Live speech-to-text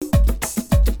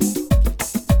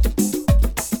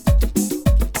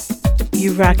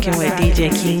You rockin' with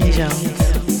DJ King Jones.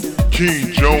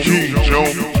 King Jones. King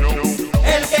Jones.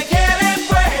 El que quiere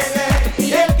puede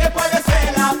y el que puede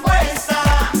se la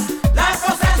apuesta. La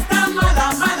cosa está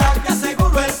mala, mala, te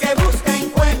aseguro el que busca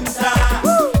encuentra.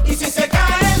 Y si se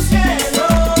cae el cielo,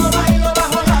 bailo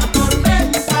bajo la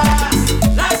tormenta.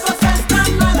 La cosa está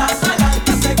mala, mala,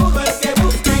 te aseguro el que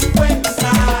busca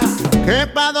encuentra. Que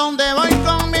pa' dónde voy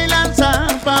con mi lanza,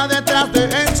 pa' detrás de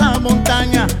esa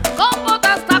montaña. Con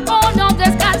botas, tacones,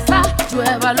 descalza,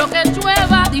 llueva lo que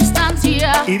llueva a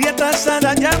distancia. Iré a trazar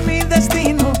allá mi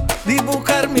destino,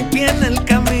 dibujar mi pie en el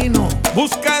camino.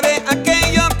 Buscaré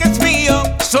aquello que es mío,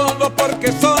 solo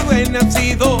porque soy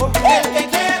nacido. El que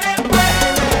quiere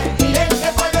puede y el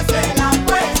que puede se la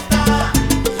apuesta.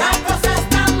 La cosa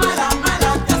está mala,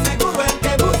 mala, te aseguro el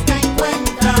que busca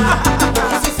encuentra.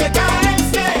 Y si se cae el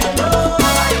cielo,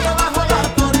 bailo bajo la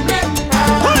tormenta.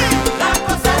 La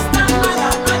cosa está mala,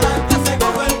 mala, te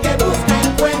aseguro el que busca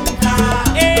encuentra.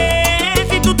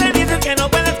 Si tú te dices que no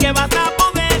puedes, que vas a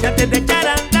poder, ya te echar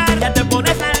a andar, ya te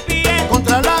pones al pie.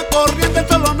 Contra la corriente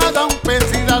solo nada un pez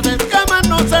y las escamas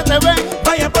no se te ven.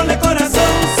 Vaya, ponle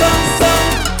corazón,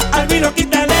 son, al vino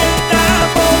quítale el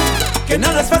tapón, que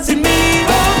nada es fácil, mi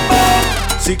bombón.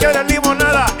 Si quieres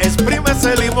limonada, exprime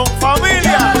ese limón,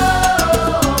 familia.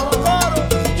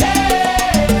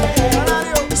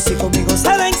 Si conmigo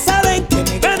saben, saben, que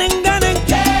me ganen, ganen.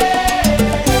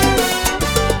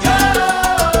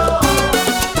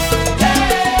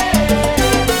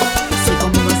 Si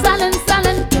conmigo salen,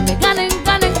 salen, que me ganen,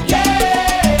 ganen.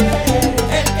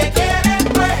 El que quiere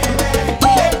puede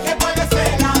y el que puede se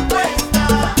la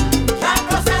apuesta. La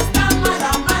cosa está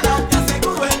mala, mala, te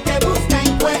aseguro el que busca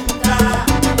encuentra.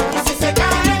 Y si se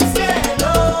cae el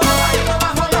cielo, bailo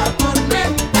bajo la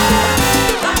tormenta.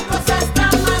 La cosa está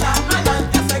mala, mala,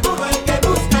 te aseguro el que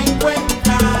busca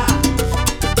encuentra.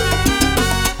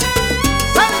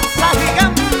 Salsa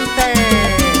gigante.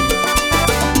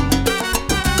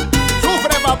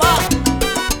 Sufre, papá.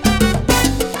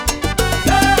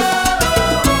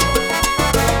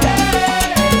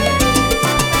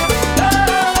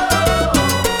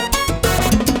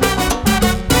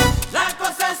 La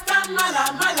cosa está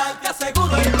mala, mala, te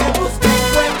aseguro el que busca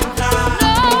encuentra.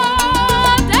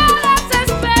 No te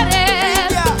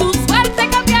desesperes, tu suerte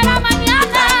cambiará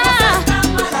mañana. Está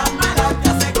mala, mala, te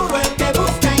aseguro el que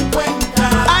busca encuentra.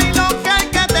 Hay lo que hay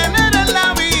que tener en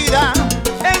la vida,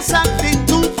 esa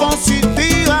actitud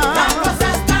positiva. La cosa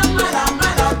está mala,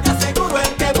 mala, te aseguro el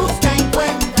que busca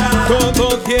encuentra.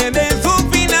 Todo tiene su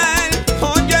final,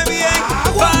 oye bien,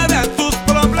 para tus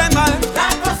problemas. La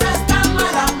cosa está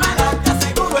mala, mala, te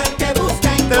aseguro el que busca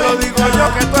Te encuentra. lo digo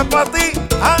yo que esto es para ti.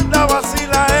 Anda,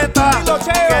 vacila esta.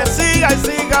 Que siga y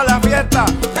siga la fiesta.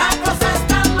 La cosa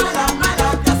está mala, mala,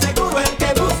 te aseguro el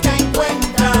que busca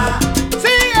encuentra.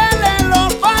 Síguele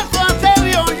los pasos a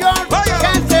Sergio York, que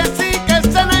ese sí que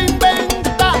se la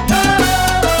inventa.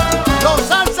 Los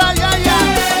salsa ya ya,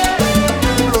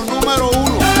 los número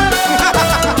uno.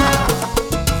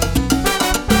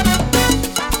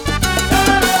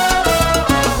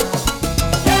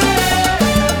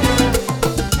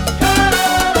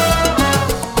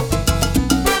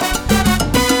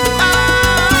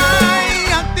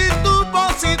 Ay, actitud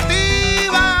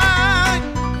positiva.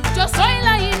 Yo soy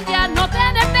la India, no te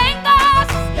detengas.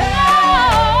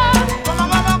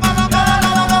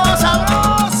 Vamos,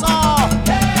 sabroso.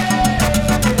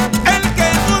 El que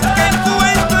busca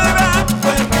encuentra,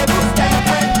 El que busca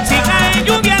encuentra. si cae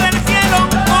lluvia del cielo,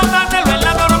 póngaselo en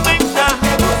la tormenta.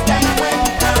 Busca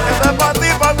encuentra. Esto es para ti,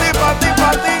 para ti, para ti,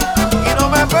 para ti. Y no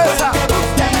me pesa.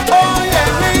 Busca encuentra. Oye,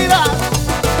 mira,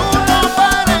 tú no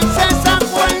pareces esa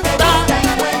cuenta.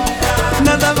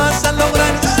 Nada vas a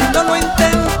lograr si no lo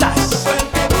intentas.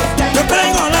 Yo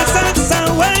traigo la salsa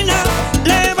buena,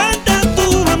 levanta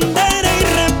tu bandera y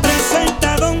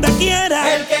representa donde quieras.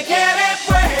 El que quiere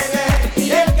puede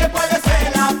y el que puede se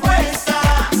la apuesta.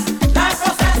 La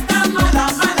cosa está mala,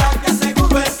 mala, te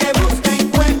aseguro el que busca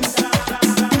encuentra.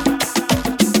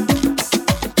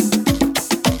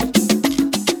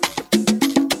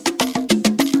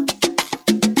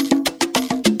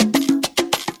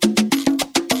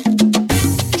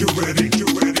 You ready? You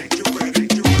ready? You ready?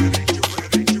 You ready? You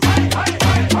ready? You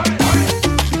ready?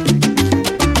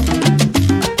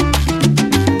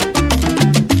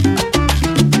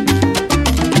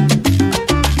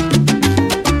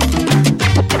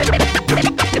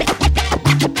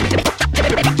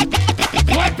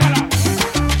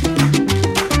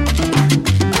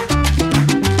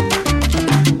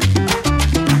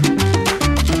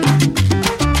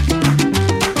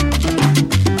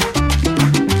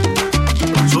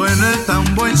 Suena el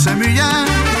tambor en semillar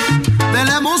de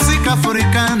la música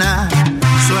africana.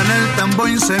 Suena el tambor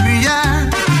en Sevilla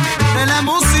de la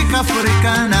música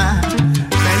africana.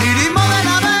 El ritmo de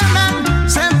la banda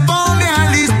se pone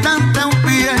al instante a un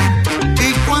pie.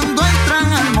 Y cuando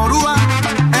entran al Morúa,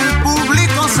 el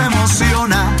público se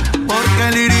emociona, porque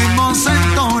el ritmo se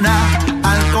entona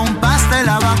al compás de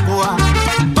la vacua.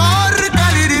 Porque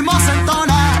el ritmo se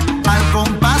entona al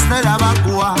compás de la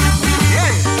vacua.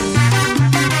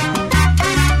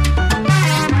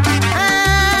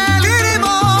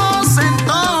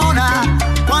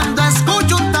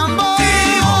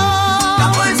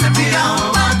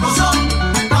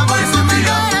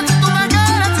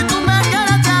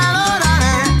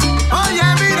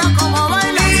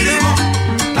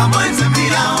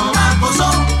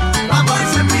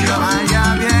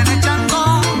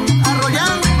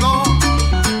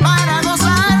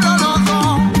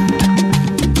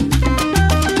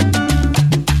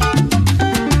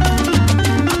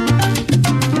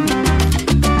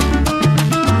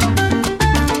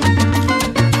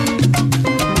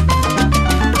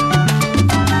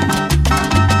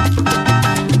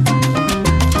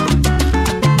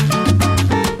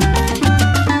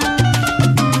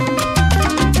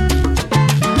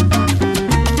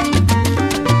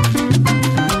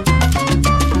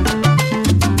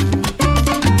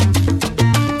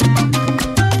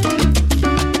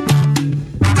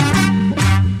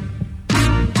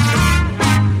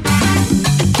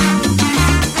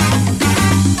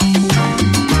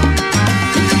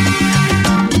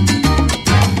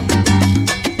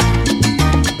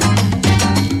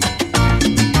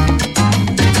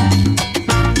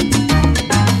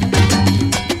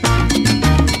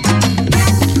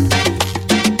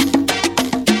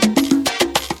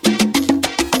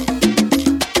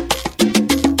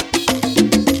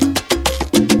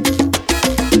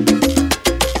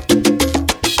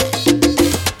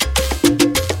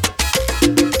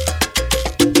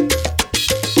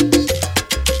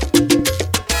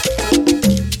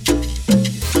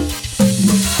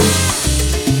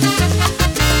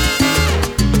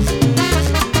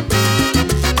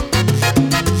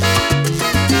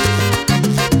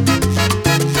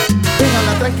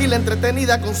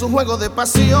 Con su juego de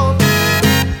pasión,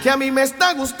 que a mí me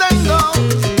está gustando.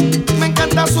 Me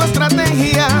encanta su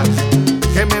estrategia,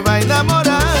 que me va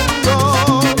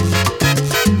enamorando.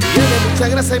 Tiene mucha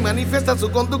gracia y manifiesta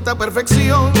su conducta a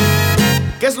perfección.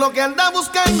 ¿Qué es lo que anda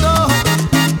buscando?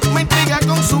 Me intriga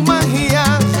con su magia,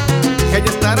 que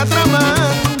ella estará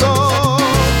tramando.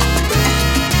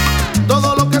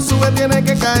 Todo lo que sube tiene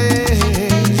que caer,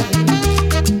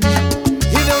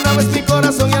 y de una vez mi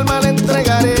corazón y alma le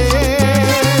entregaré.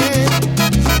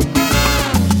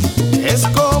 Es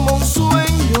como un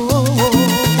sueño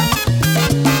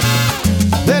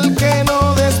del que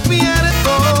no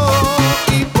despierto,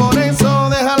 y por eso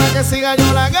déjala que siga,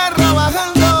 yo la agarro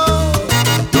bajando,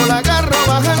 yo la agarro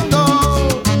bajando,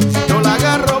 yo la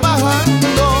agarro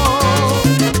bajando.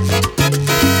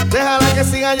 Déjala que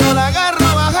siga, yo la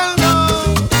agarro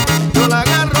bajando, yo la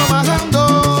agarro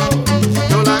bajando,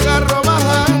 yo la agarro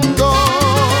bajando.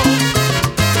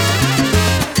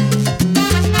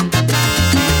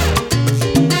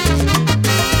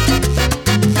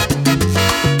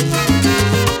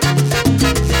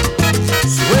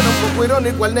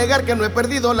 Irónico al negar que no he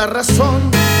perdido la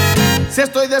razón. Si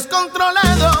estoy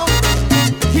descontrolado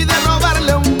y de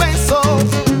robarle un beso,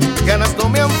 ganas no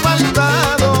me han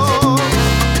faltado.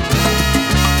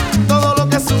 Todo lo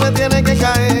que sube tiene que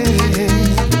caer,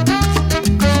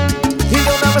 y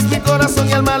de una vez mi corazón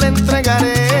y alma le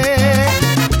entregaré.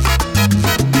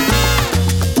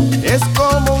 Es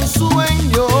como un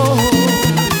sueño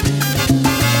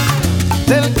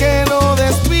del que no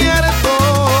despierto,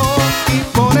 y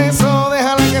por eso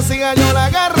déjala que siga, yo la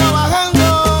agarro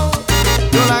bajando,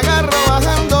 yo la agarro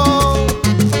bajando,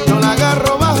 yo la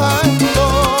agarro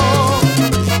bajando.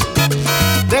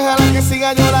 Déjala que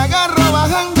siga, yo la agarro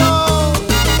bajando,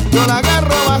 yo la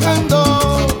agarro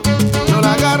bajando, yo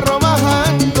la agarro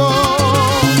bajando.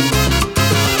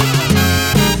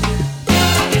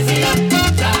 Déjala que siga,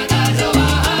 la agarro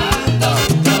bajando,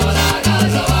 yo la agarro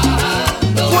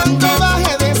bajando. Cuando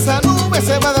baje de esa nube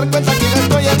se va a dar cuenta que la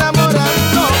estoy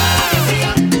enamorando.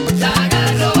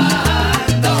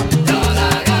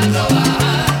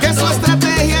 Que su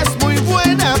estrategia es muy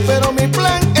buena, pero mi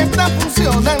plan está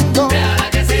funcionando.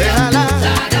 Déjala,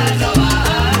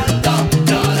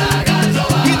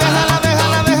 y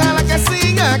déjala que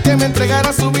siga, que me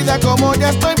entregará su vida como ya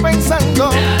estoy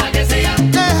pensando.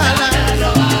 Déjala,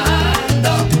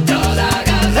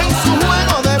 en su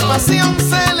juego de pasión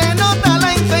se le nota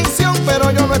la intención,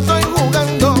 pero yo no estoy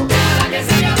jugando.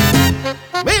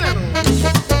 Míralo.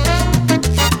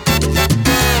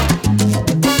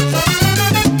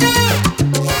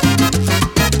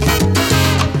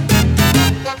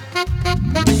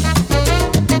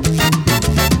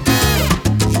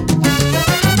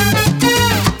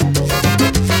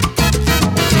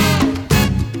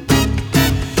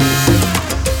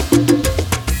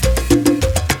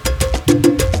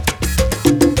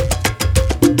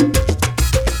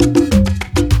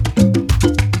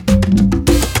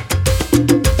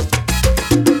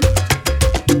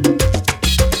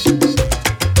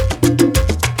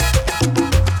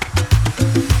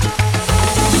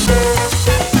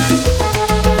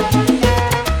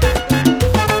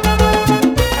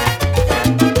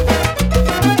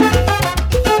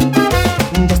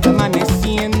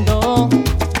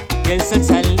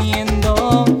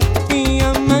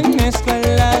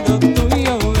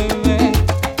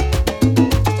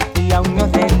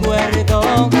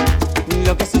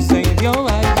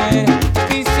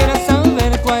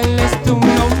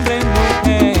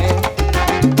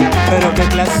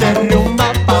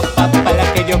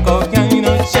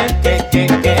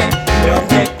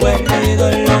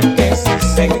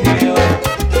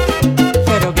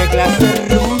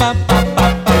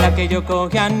 que yo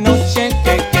cogí anoche,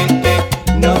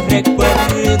 que no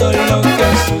recuerdo lo que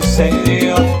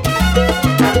sucedió.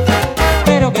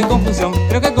 Pero qué confusión,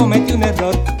 creo que cometí un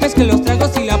error. Mezclé los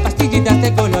tragos y las pastillitas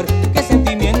de color. Qué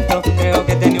sentimiento, creo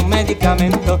que tenía un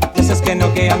medicamento. Esos que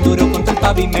no quedan duros contra el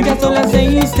pavimento. Ya son las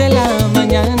 6 de la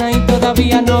mañana y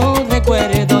todavía no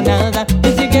recuerdo nada.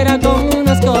 Ni siquiera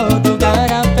conozco tu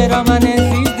cara, pero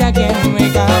amaneciste aquí en mi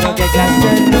cama. Pero qué clase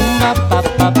de rumba,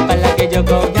 pa, la que yo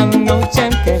cogí anoche,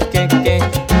 que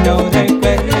no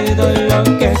recuerdo lo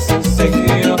que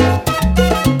sucedió.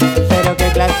 Pero qué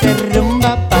clase de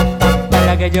rumba, pa,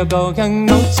 la que yo cogí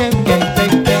anoche, que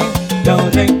no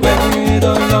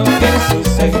recuerdo lo que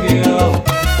sucedió.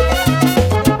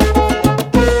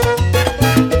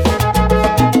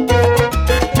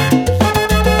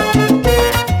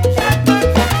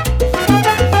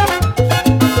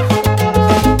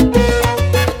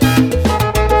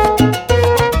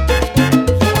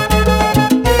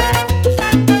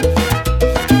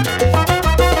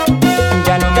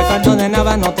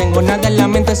 No tengo nada en la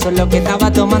mente, solo que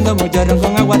estaba tomando mucho ron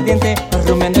con aguardiente.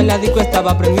 Rumiando en la disco,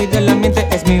 estaba prendido el ambiente.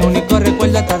 Es mi único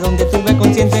recuerdo hasta donde estuve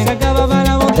consciente. Se acababa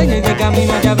la botella y de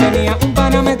camino ya venía. Un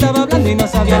pana me estaba hablando y no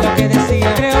sabía lo que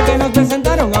decía. Creo que nos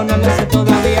presentaron, aún no lo sé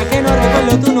todavía. Que no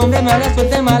recuerdo tu nombre, mala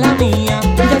suerte, mala mía.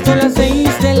 Ya son las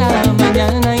 6 de la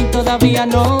mañana y todavía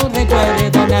no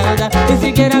recuerdo nada. Ni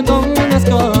siquiera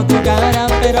conozco tu cara,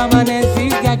 pero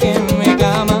amaneciste aquí en mi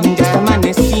cama. Ya está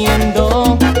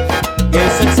amaneciendo y el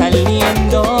sol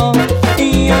saliendo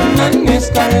y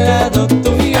amanezco al lado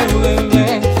tuyo,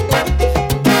 bebé.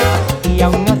 Y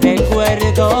aún no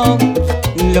recuerdo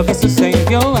lo que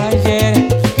sucedió ayer.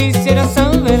 Quisiera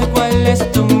saber cuál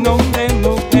es tu nombre,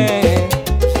 mujer.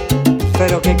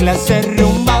 Pero qué clase de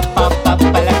rumba, pa,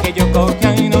 la que yo cogí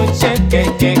anoche, que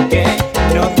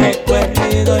no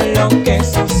recuerdo lo que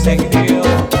sucedió.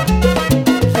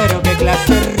 Pero qué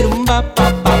clase de rumba,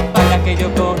 pa, la que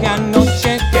yo cogí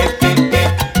anoche,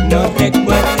 no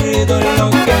recuerdo lo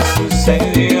que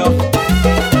sucedió.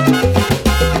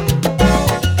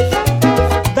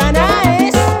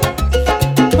 Danaes,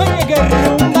 oye que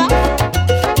rumba.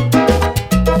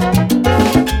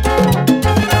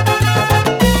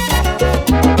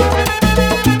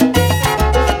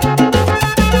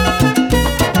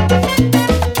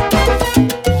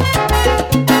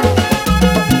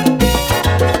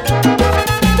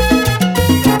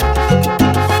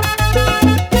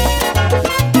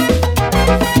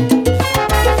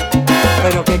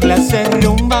 Pero qué clase de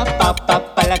rumba, pa,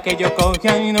 la que yo cogí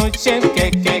anoche,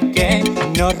 que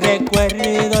no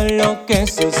recuerdo lo que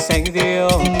sucedió.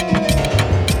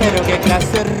 Pero qué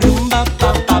clase de rumba,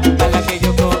 pa, la que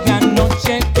yo cogí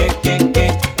anoche, que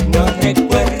no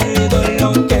recuerdo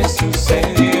lo que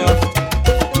sucedió.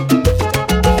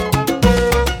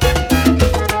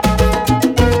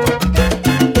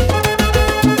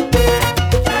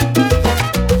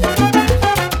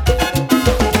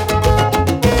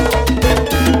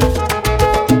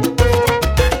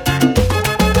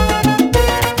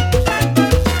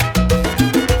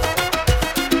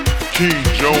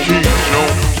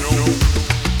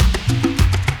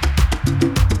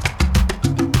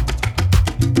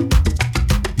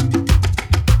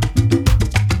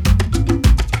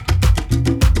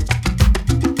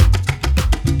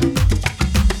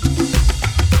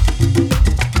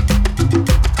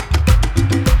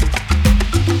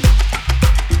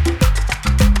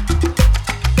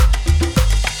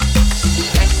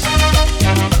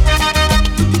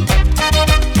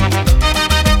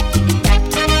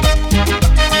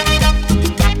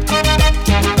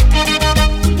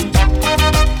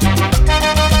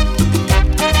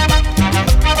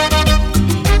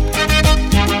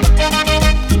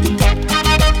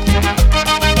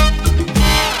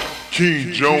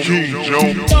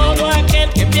 Todo aquel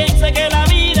que piense que la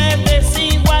vida es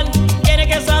desigual tiene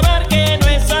que saber que no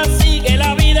es así, que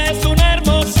la vida es una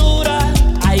hermosura,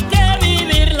 hay que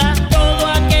vivirla. Todo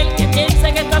aquel que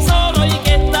piense que está solo y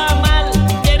que está mal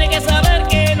tiene que saber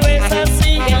que no es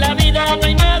así, que en la vida no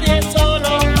hay nadie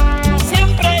solo,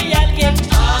 siempre hay alguien.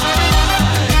 Ay,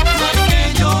 no hay que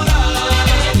llorar, la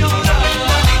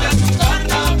vida es un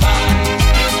carnaval,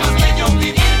 es más bello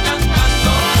vivir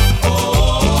cantando.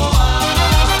 Oh,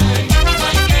 ay, no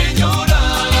hay que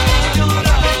llorar,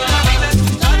 la vida es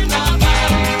un carnaval.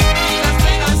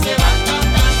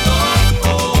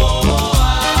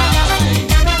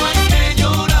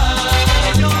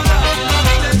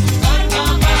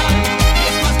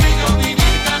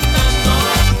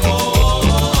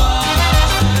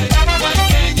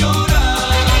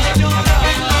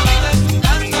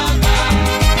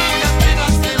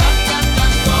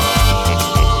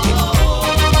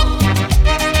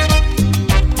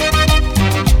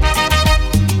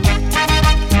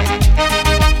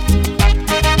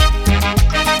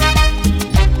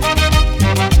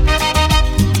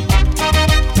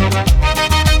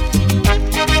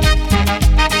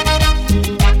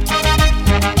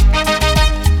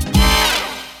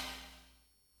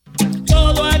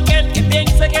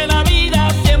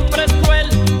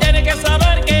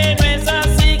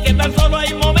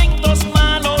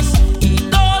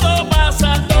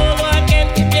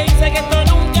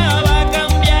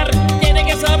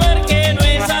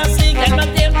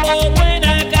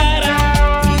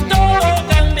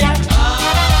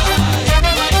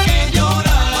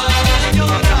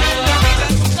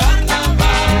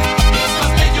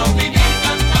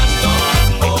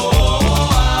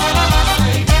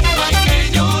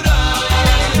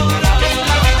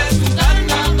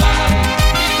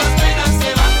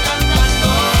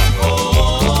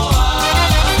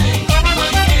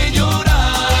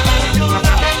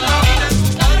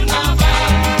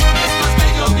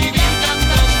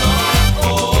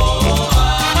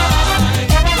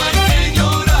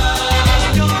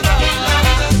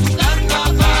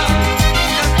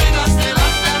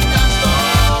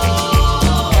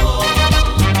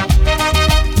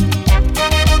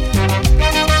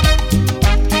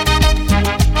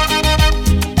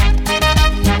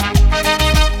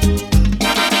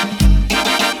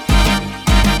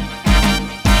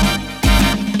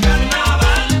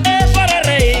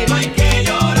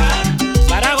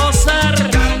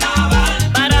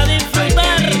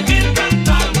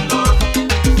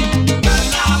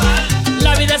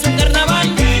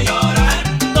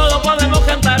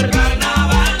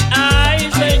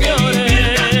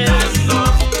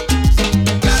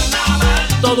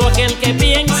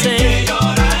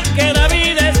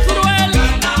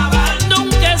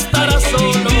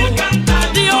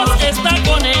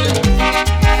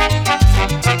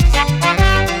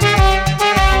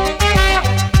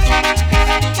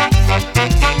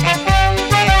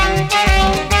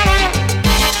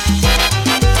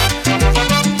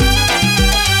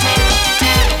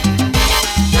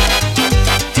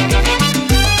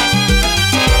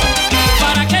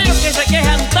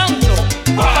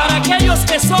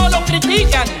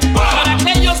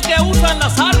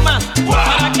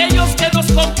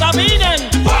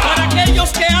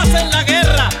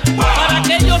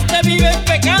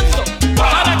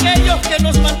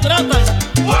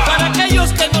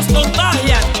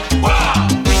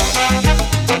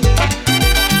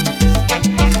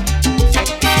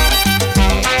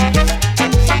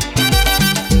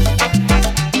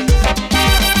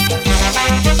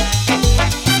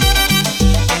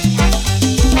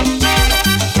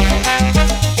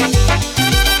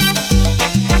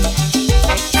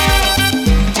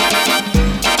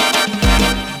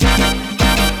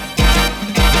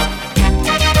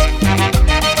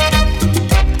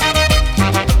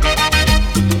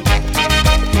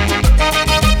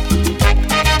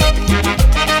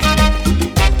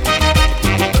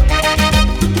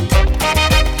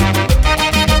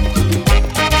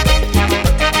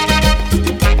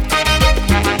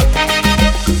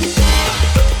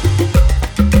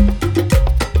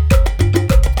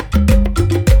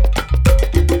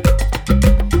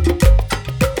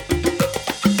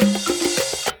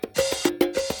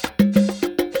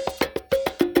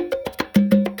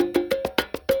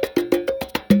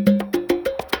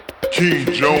 King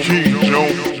Jones.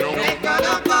 Te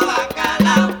conozco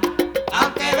bacalao,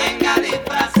 aunque venga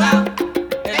disfrazado.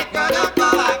 Te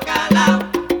conozco bacalao,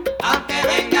 aunque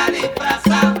venga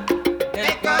disfrazado.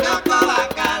 Te conozco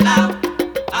bacalao,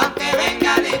 aunque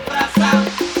venga disfrazado.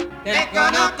 Te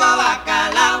conozco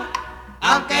bacalao,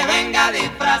 aunque venga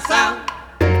disfrazado.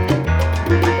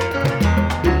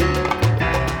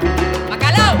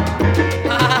 ¡Bacalao!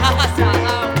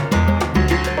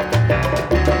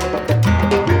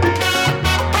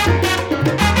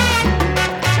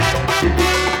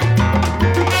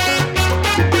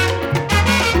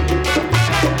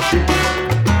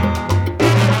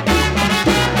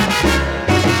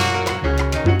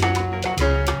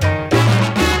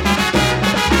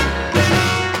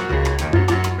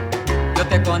 Yo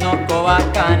te conozco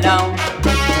bacalao,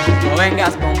 no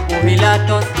vengas con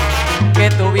pugilatos, que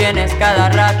tú vienes cada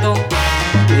rato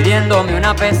pidiéndome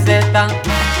una peseta.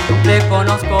 Te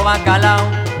conozco bacalao,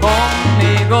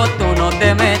 conmigo tú no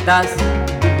te metas.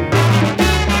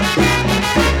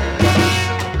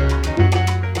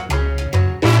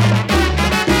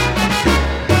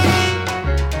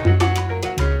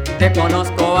 Te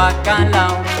conozco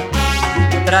bacalao,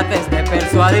 no trates de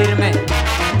persuadirme.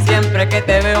 Siempre que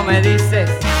te veo me dices,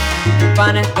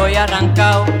 pan estoy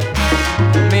arrancado.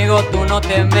 Conmigo tú no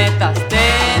te metas, te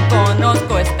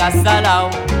conozco, estás salao.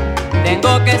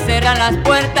 Tengo que cerrar las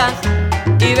puertas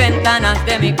y ventanas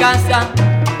de mi casa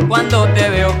cuando te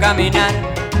veo caminar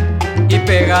y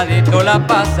pegadito la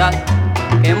pasas.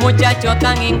 Qué muchacho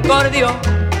tan incordio,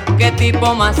 qué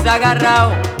tipo más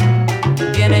agarrado.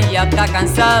 Tienes ya está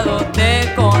cansado,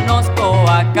 te conozco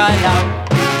bacalao.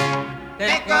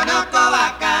 Te conozco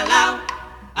bacalao,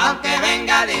 aunque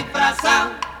venga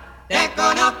disfrazado. Te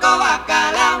conozco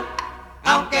bacalao,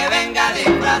 aunque venga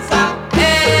disfrazado.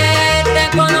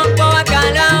 Te conozco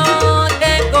bacalao,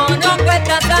 te conozco,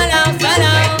 estás salao,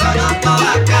 salao. Te conozco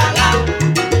bacalao,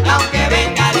 aunque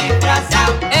venga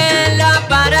disfrazado. En la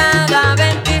parada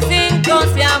 25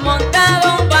 se ha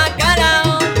montado un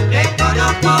bacalao. Te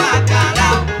conozco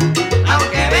bacalao,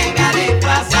 aunque venga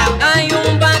disfrazado. Hay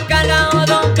un bacalao,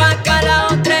 dos bacalao,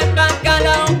 tres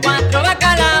bacalao, cuatro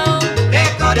bacalao. Te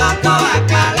conozco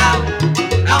bacalao,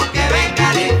 aunque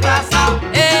venga disfrazado.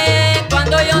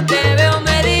 Cuando yo te veo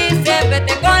me dices,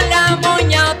 vete con la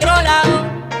moña a otro lado.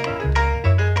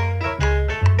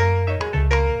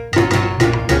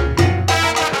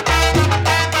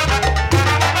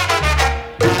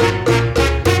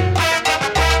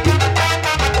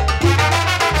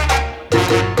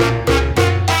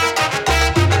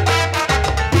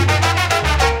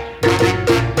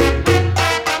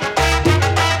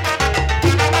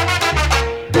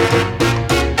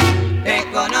 Te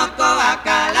conozco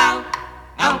bacalao,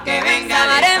 aunque venga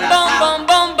Sabarén, disfrazado. bom,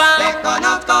 bom, bomba. Te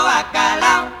conozco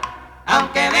bacalao,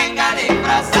 aunque venga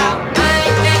disfrazado. Ay,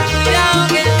 ten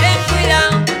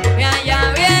cuidado, que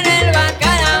allá viene el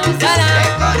bacalao, Te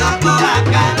salao. conozco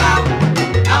bacalao,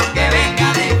 aunque venga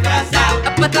disfrazado.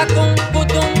 Patacum,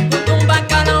 cutum,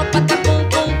 bacalao, patacum,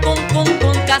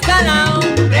 cum, salao.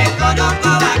 Te conozco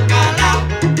bacalao,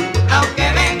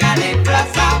 aunque venga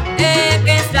disfrazado.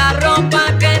 Que esa ropa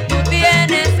que tú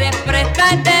tienes es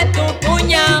prestarte tu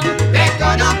cuñao. Te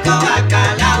conozco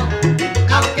bacalao,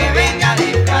 aunque venga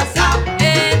disfrazado.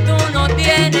 Tú no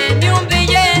tienes ni un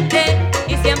billete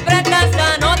y siempre estás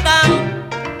anotado.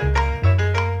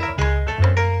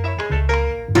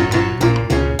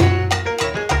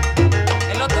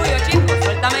 Es lo tuyo, chicos,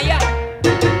 suéltame ya.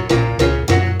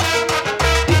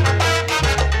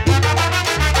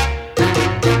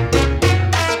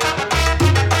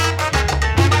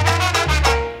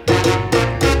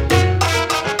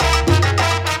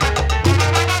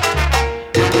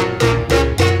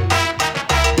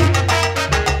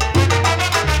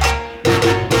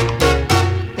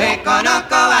 Te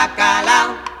conozco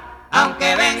bacalao,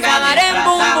 aunque venga Sabarén,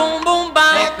 bum, disfrazado. bum, bum, ba.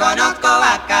 Te conozco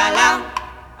bacalao,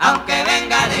 aunque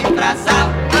venga disfrazado.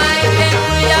 Ay, ten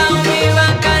cuidado, mi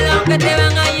bacalao, que te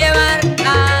van a llevar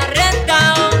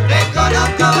arrestado. Te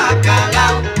conozco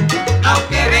bacalao,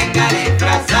 aunque venga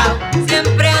disfrazado.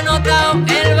 Siempre anotado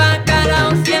el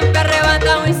bacalao, siempre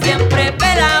arrebatado y siempre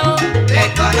pelado.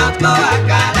 Te conozco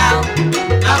bacalao,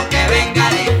 aunque venga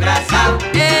disfrazado.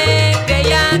 Que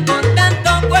ya con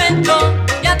tanto cuento,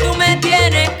 ya tú me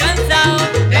tienes cansado.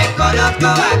 Te conozco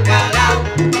bacalao,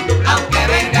 aunque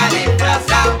venga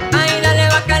disfrazado. Ay, dale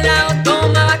bacalao,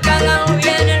 toma bacalao,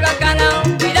 viene el bacalao,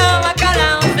 cuidado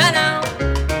bacalao, salao.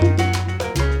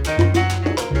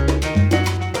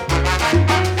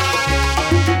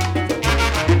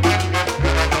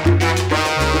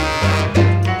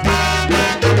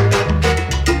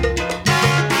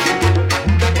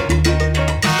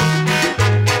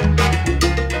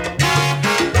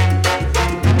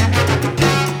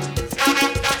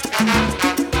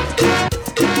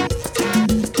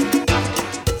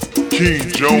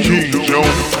 King Jones.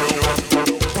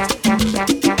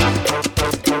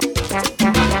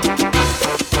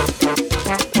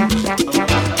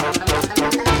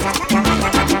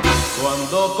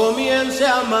 Cuando comience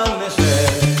a amanecer,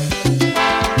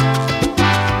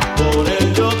 por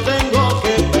ello tengo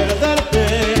que perderte.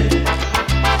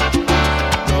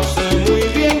 No sé muy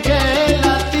bien que él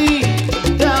a ti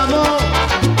te amó,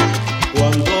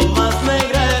 cuando más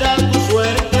negra era tu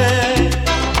suerte.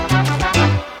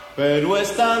 Pero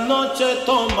esta noche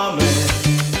tómame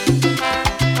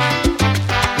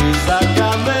y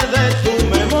sácame de tu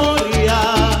memoria.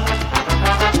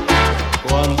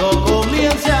 Cuando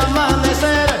comience a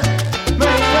amanecer, me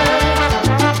iré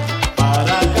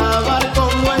para acabar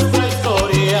con nuestra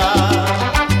historia.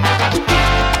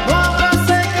 No habrá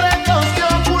secretos que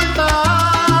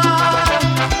ocultar,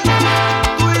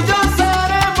 tú y yo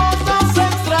seremos dos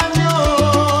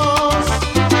extraños.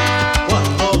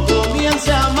 Cuando comience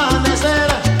a amanecer,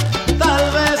 tal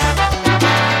vez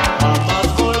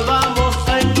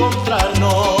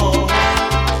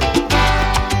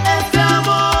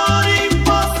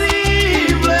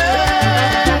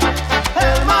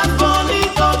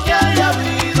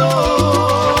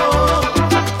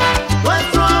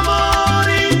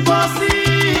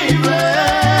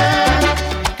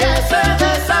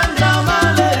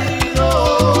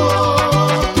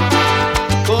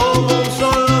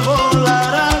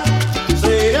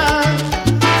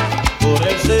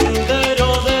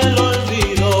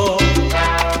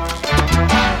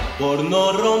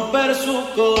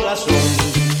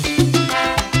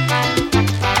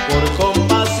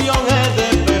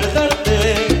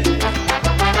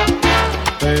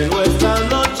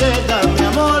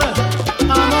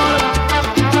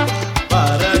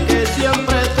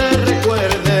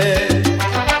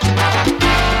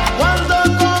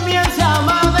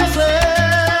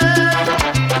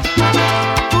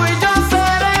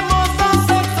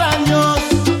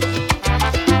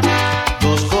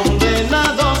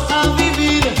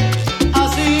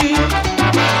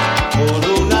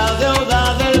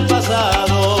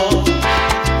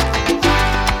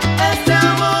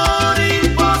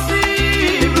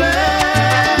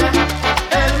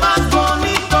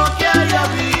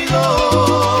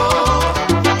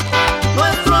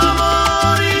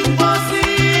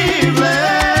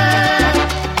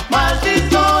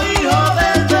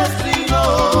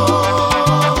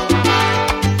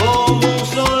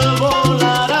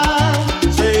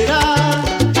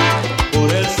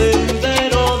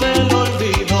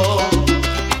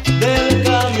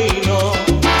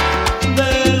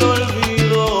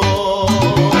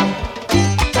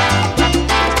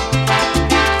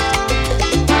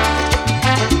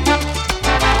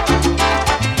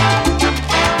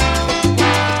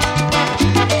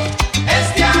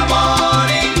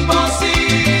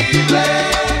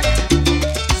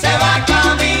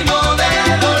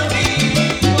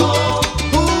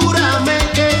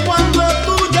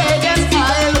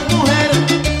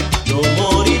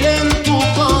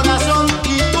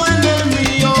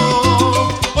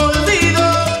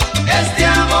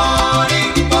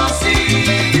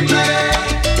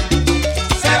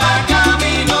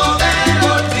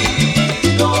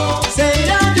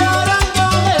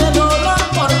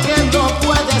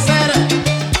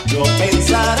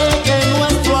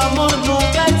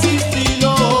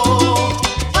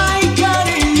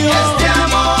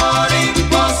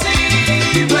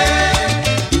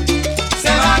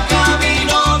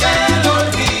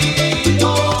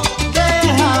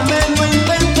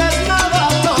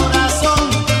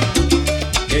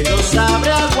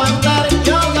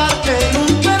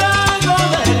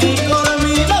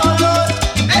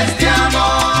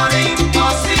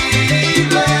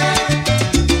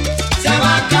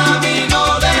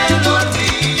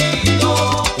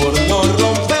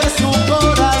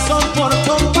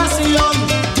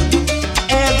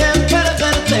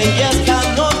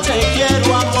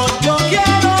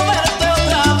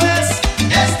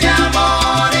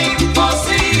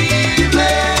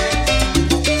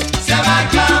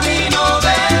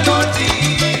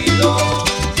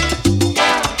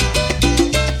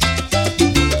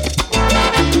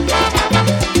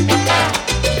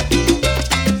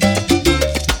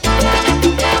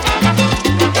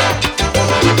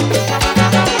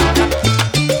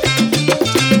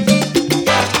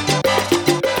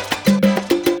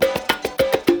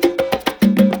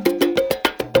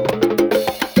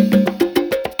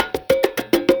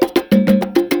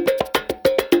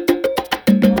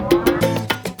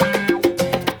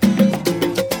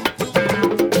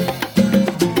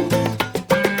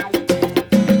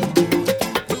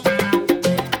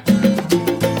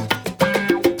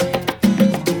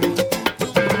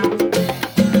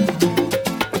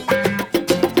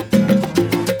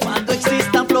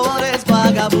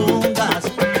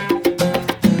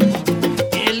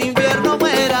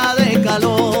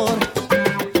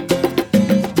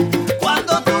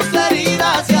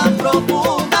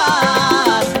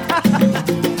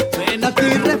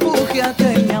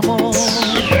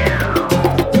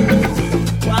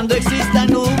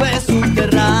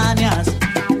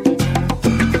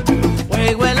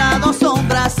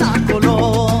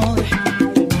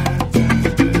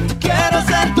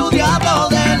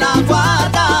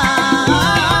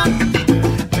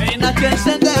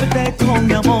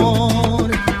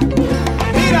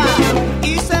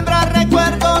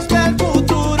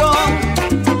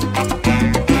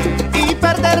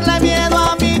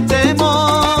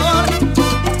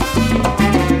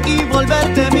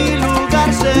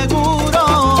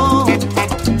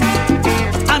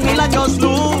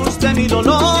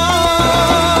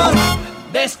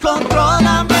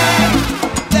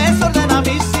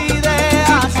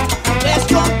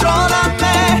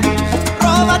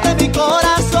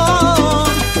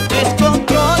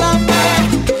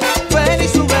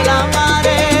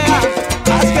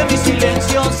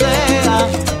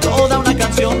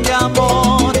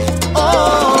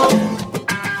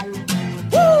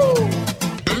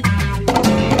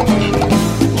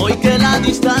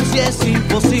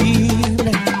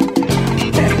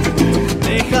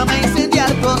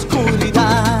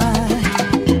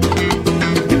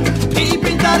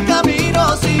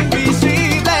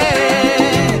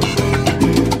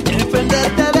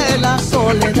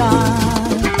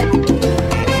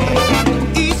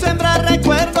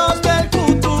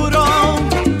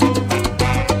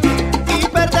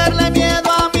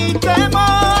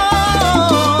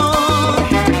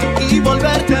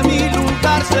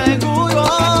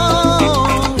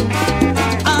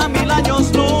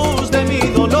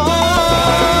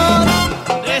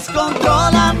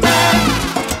descontrólame,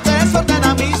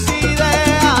 desordena mis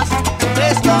ideas,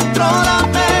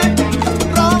 descontrólame,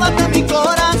 róbate mi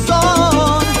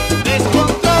corazón,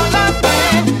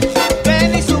 descontrólame,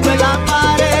 ven y sube la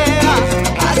marea,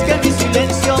 haz que mi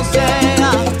silencio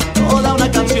sea toda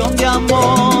una canción de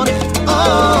amor.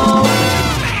 Oh.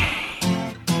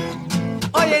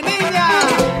 Oye niña,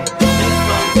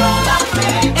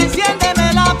 descontrólame,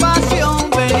 enciéndeme la pasión,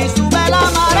 ven y sube la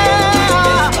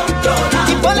marea,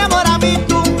 y ponle amor a mi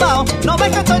tumbao, no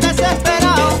ves que estoy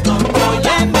desesperado,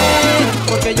 descontrólame,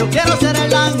 porque yo quiero ser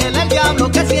el ángel, el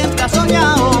diablo que siempre has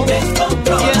soñado, y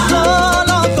es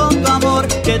solo con tu amor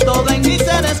que todo en mí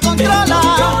se descontrola,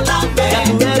 ya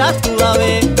tú verás tú a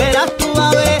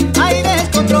ver, ay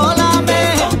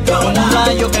descontrólame, con un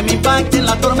rayo que me impacte en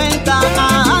la tormenta,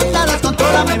 anda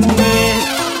descontrólame mujer.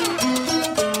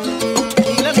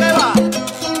 Y les va.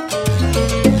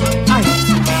 Ay,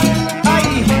 ay,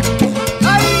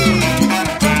 ay.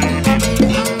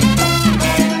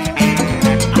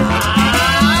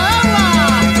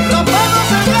 Rompamos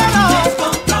el hielo,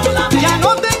 ya no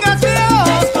tengas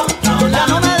miedo, ya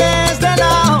no me des de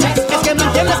lado, es que no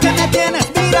entiendes que me tienes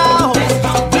mirado,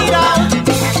 mirado,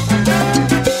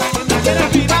 me tienes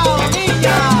mirado,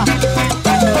 niña.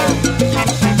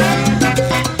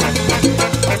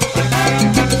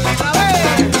 Otra vez.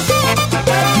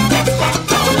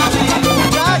 Descontrólame,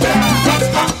 muchacha,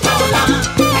 descontrola,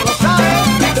 ¿lo sabes?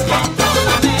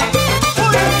 Descontrólame,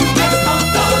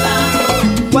 descontrola.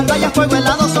 Cuando haya fuego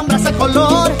helado, sombras a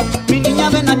color, mi niña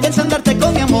ven aquí a encenderte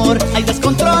con mi amor. Ay,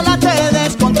 descontrólate,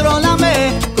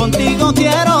 descontrólame, contigo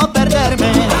quiero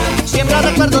perderme. Siembra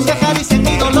recuerdos que acaricien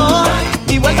mi dolor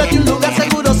y vuélvete a un lugar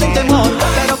seguro sin temor.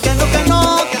 Pero que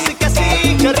no, que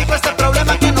sí, qué rico este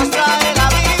problema que nos trae la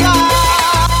vida.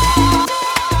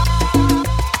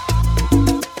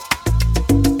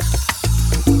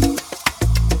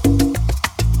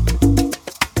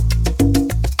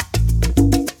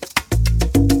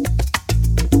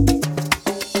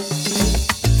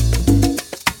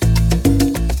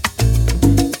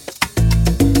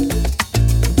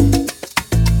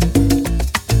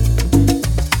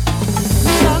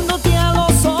 Mirándote a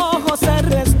los ojos se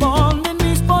responden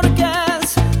mis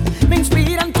porqués. Me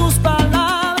inspiran tus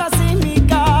palabras y mi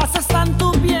casa está en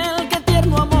tu piel. Qué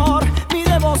tierno amor, mi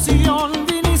devoción.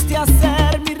 Viniste a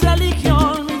ser mi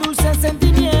religión, mi dulce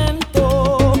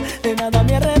sentimiento. De nada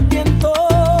me arrepiento.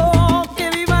 Que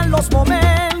vivan los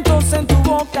momentos en tu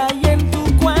boca y en tu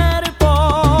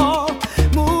cuerpo,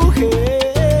 mujer.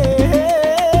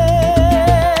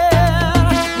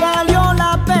 Valió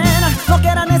la pena lo que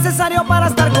era necesario para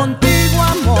estar contigo,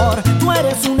 amor. Tú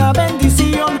eres una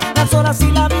bendición. Las horas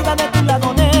y la vida de tu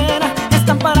lado, nena,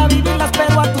 están para vivirlas,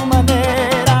 pero a tu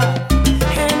manera.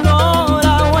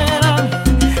 Enhorabuena,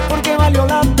 porque valió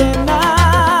la pena,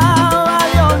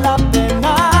 valió la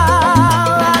pena,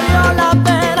 valió la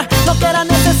pena lo que era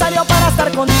necesario para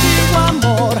estar contigo,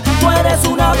 amor. Tú eres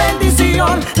una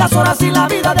bendición. Las horas y la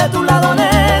vida de tu lado,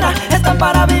 nena, están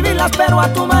para vivirlas, pero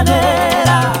a tu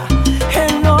manera.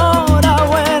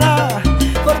 Enhorabuena,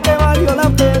 porque valió la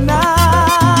pena,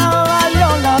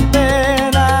 valió la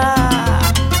pena.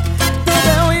 Te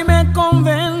veo y me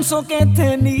convenzo que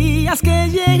tenías que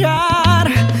llegar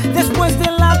después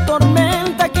de la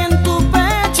tormenta, que en tu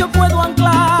pecho puedo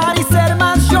anclar y ser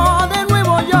más yo, de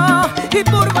nuevo yo, y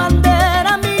por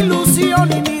bandera mi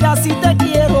ilusión. Y mira si te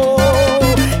quiero,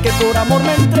 que por amor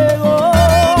me entrego,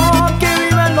 que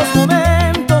vivan los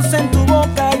momentos en tu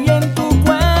boca y en tu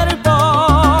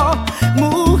cuerpo,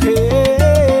 mujer.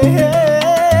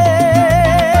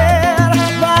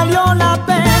 Valió la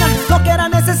pena lo que era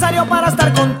necesario para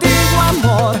estar contigo,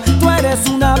 amor. Tú eres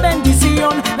una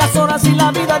bendición. Las horas y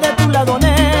la vida de tu lado,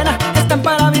 nena, están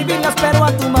para vivirlas, pero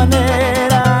a tu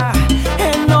manera.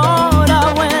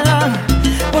 Enhorabuena,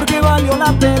 porque valió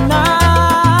la pena,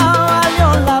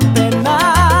 valió la pena,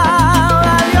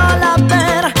 valió la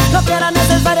pena lo que era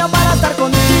necesario para estar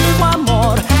contigo,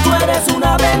 amor. Tú eres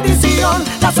una bendición.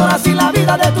 Las horas y la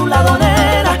vida de tu lado,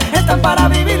 nena, están para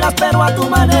vivirlas, pero a tu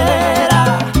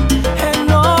manera.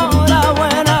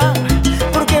 Enhorabuena,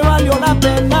 porque valió la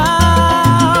pena,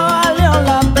 valió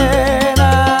la pena.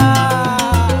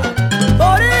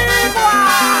 ¡Boricua!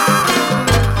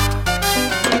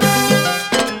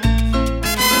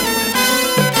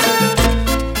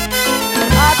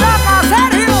 ¡Ataca,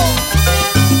 Sergio!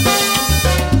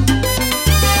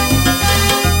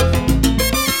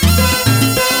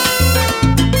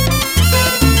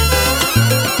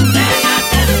 Nena,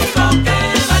 te digo que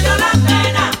valió la pena.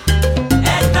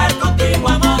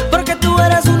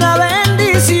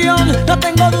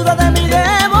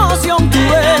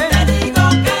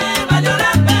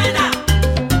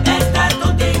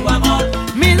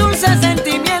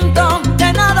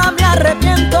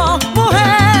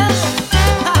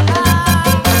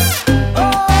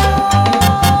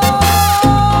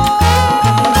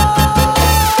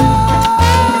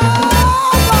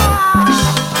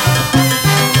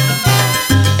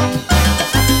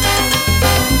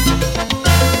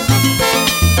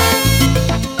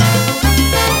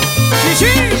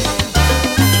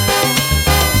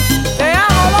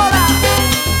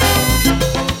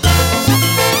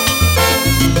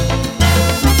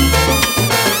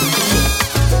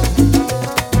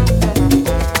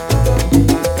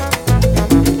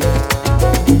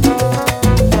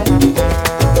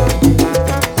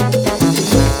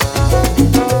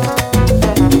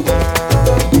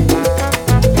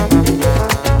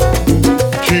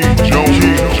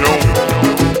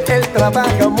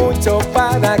 trabaja mucho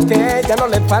para que ella no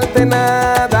le falte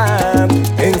nada.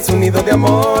 En su nido de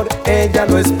amor ella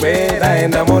lo espera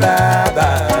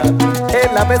enamorada. Él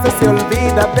a veces se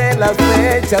olvida de las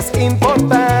fechas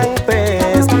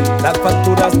importantes, las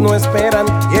facturas no esperan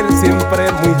y él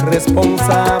siempre muy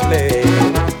responsable.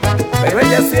 Pero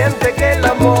ella siente que el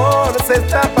amor se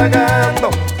está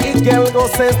apagando y que algo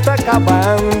se está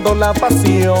acabando, la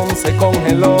pasión se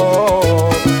congeló.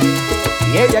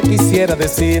 Y ella quisiera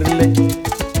decirle,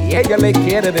 y ella le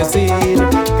quiere decir,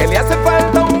 que le hace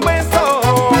falta un beso,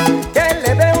 que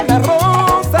le dé una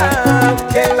rosa,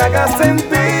 que le haga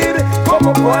sentir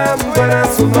como cuando era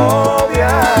su novia,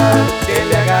 que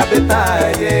le haga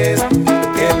detalles,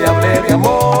 que le hable de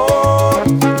amor,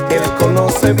 que él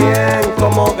conoce bien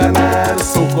cómo ganar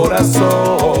su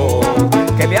corazón,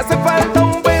 que le hace falta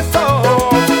un beso,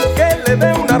 que le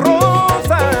dé una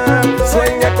rosa,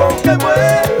 sueña con que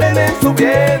vuelen en su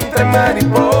vientre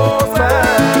mariposas.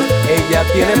 Ella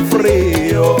tiene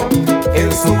frío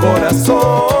en su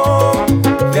corazón,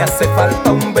 le hace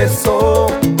falta un beso,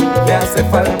 le hace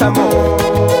falta amor.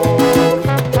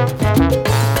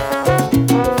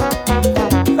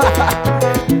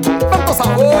 ¡Tanto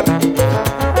sabor!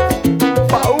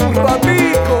 Pa' un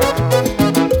ratico.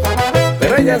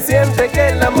 Pero ella siente que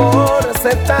el amor se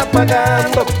está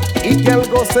apagando y que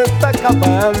algo se está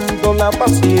acabando, la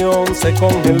pasión se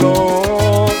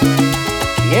congeló.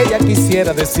 Y ella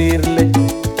quisiera decirle,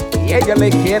 y ella le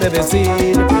quiere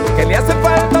decir, que le hace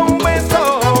falta un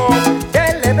beso,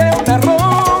 que le dé una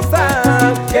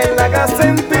rosa, que le haga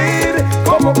sentir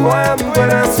como cuando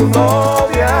era su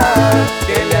novia,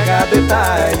 que le haga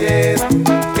detalles,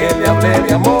 que le hable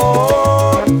de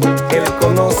amor, que él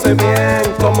conoce bien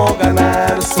cómo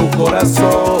ganar su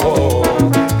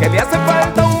corazón, que le hace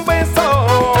falta un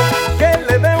beso, que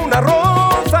le dé una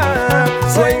rosa,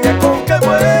 sueña con que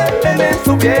vuelen en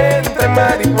su vientre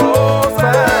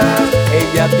mariposas.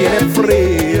 Ella tiene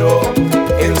frío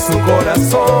en su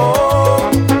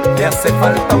corazón, le hace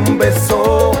falta un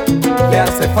beso, le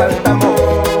hace falta amor.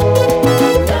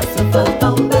 Le hace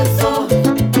falta un beso,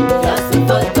 le hace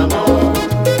falta amor.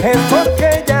 Es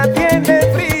porque ella tiene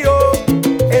frío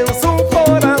en su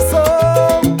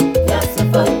corazón. Le hace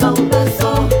falta un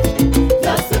beso, le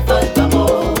hace falta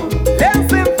amor. Le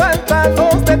hacen falta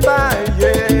los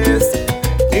detalles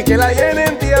y que la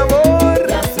llenen de amor.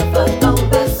 Le hace falta un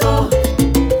beso,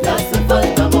 le hace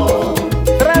falta amor.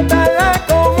 Trátala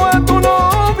como a tu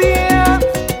novia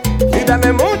y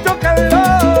dale mucho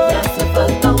calor. Le hace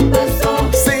falta un beso,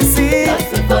 Sí, sí. le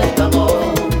hace falta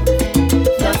amor.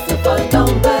 Le hace falta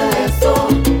un beso,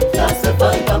 le hace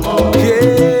falta amor.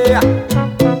 Yeah.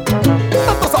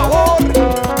 Tanto sabor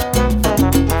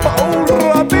pa' un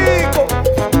ratico.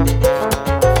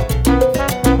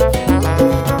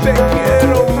 Te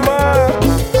quiero más,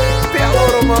 te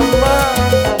adoro mamá.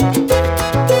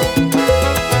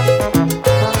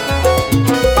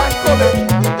 Pácole.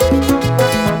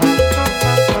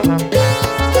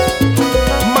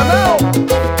 Manao.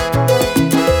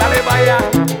 Dale vaya.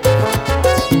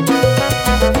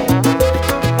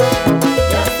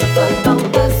 Le hace falta un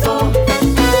beso,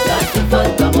 le hace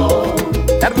falta amor.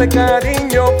 Darle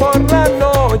cariño por la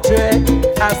noche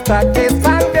hasta que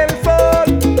salga el sol.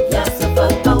 Le hace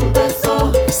falta un beso,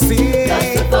 Sí, le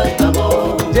hace falta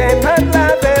amor. llenarla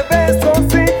de besos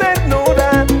y ternura,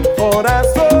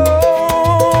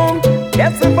 corazón. Le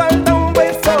hace falta un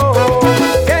beso,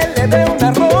 que le dé una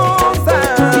rosa,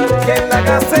 que le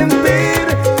haga sentir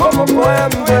como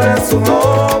cuando era su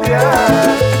novia,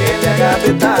 que le haga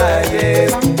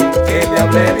detalles, que le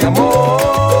hable de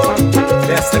amor.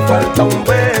 Le hace falta un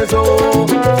beso,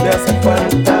 le hace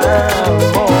falta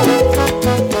amor.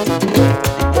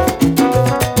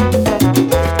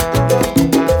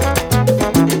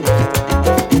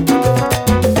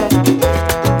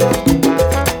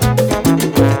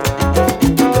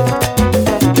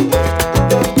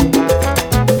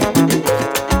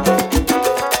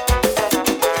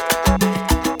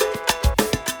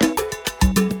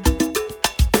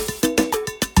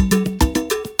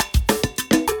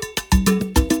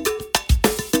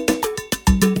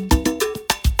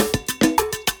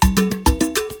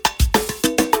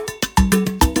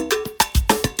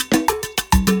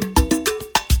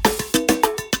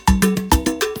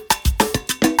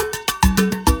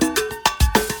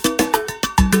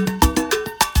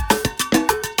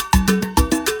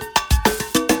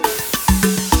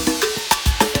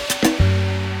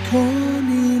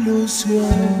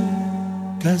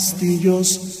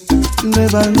 castillos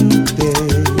levanté.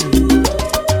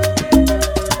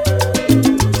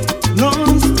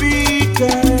 Los piqué,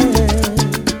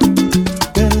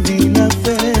 perdí la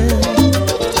fe.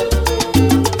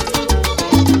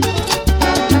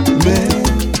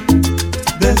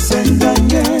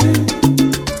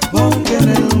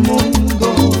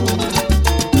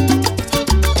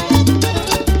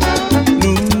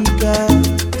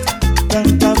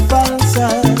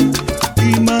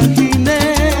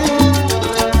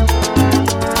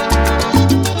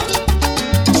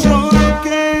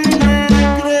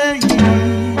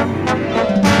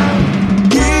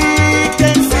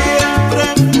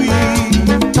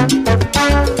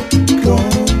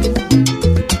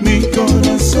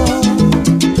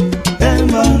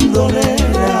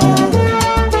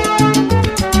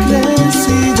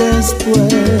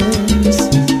 después,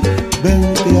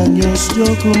 20 años yo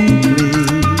cumplí.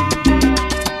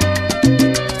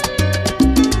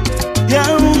 Y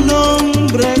a un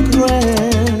hombre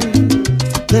cruel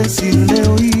decirle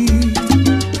oí: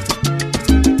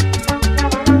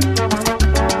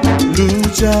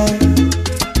 lucha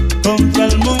contra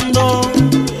el mundo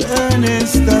en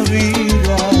esta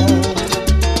vida,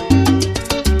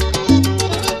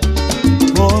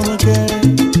 porque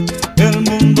el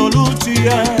mundo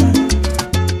lucha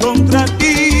contra ti.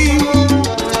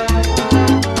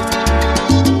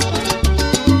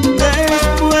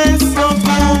 Después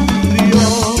ocurrió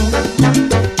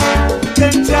que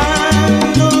ya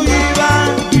no iba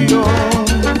yo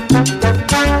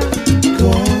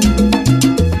con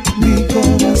mi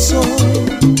corazón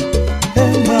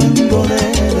en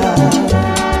bandolera.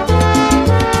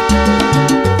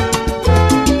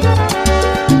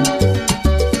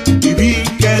 Y vi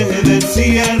que de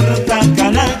cierta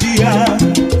canalla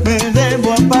me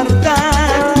debo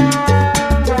apartar,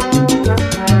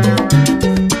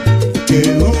 que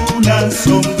una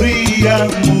sombría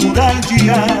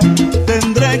muralla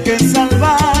tendré que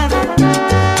salvar.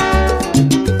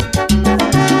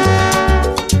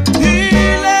 Y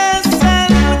le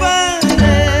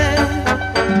salvaré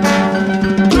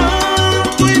con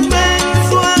tu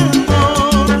inmenso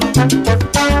amor,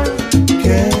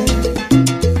 que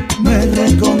me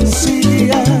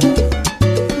reconcilia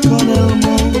con el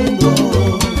mundo.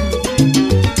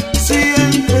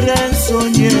 Siempre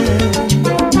soñé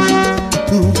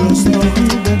tu rostro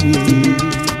de mí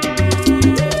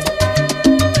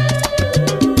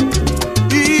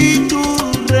y tu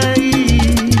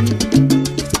reír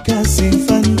casi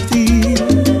infantil,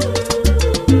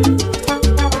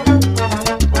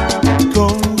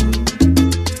 con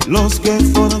los que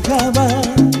forjaba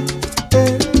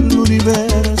el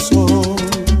universo,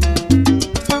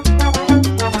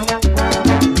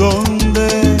 donde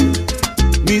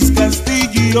mis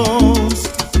castillos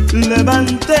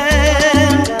levanté.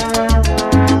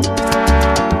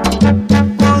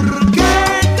 Porque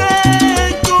te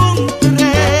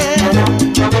encontré,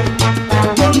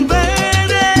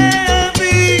 volveré a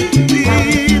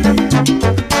vivir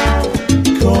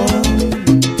con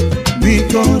mi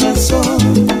corazón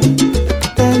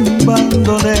en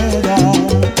bandolera.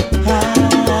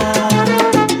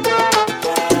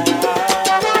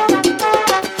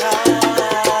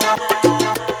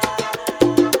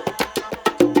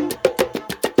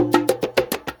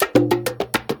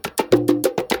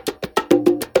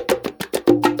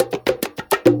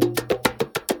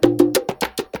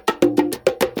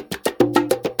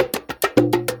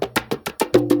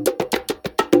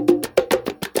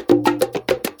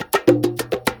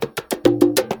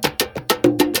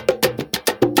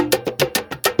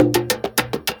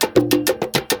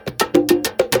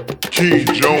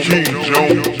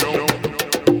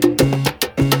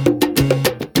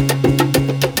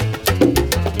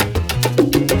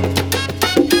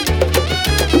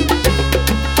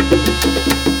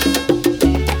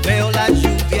 Veo la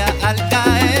lluvia al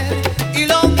caer y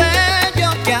lo bello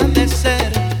que ha de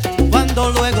ser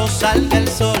cuando luego salga el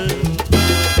sol.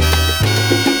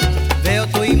 Veo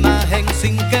tu imagen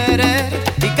sin querer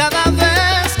y cada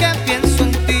vez que pienso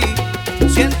en ti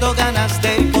siento ganas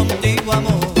de ir contigo,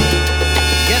 amor.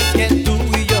 Y es que tú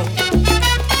y yo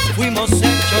fuimos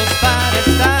hechos para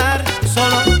estar,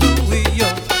 solo tú y yo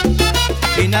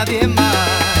y nadie más.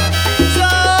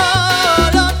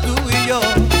 Solo tú y yo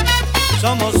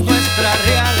somos nuestra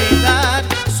realidad,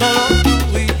 solo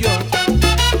tú y yo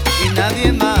y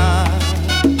nadie más.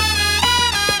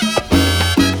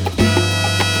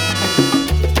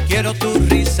 Quiero tu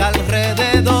risa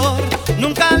alrededor,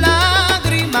 nunca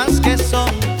lágrimas que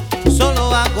son,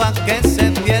 solo agua que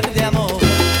se pierde, amor.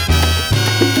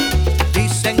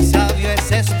 Dicen sabio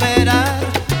es esperar,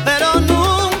 pero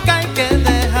nunca hay que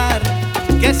dejar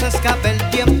que se escape el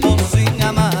tiempo sin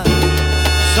amar.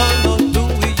 Solo tú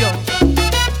y yo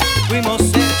fuimos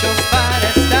hechos para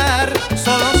estar,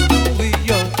 solos tú y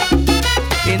yo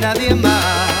y nadie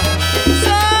más.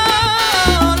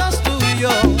 Solos tú y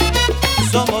yo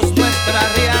somos nuestra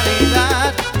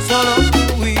realidad, solos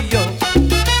tú y yo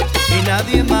y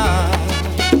nadie más.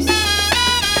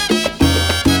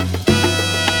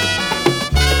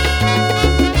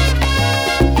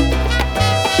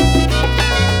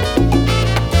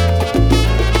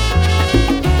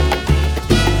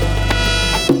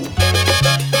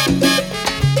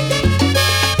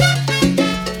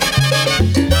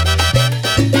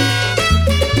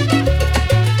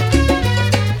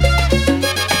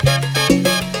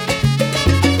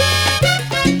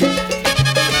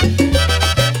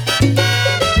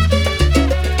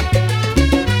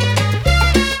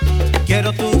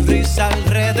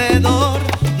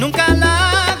 nunca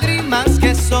lágrimas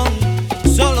que son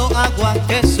solo agua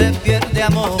que se pierde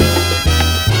amor.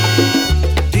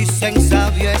 Dicen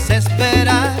sabio es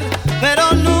esperar,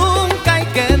 pero nunca hay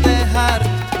que dejar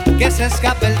que se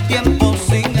escape el tiempo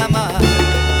sin amar.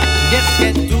 Y es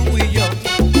que tú y yo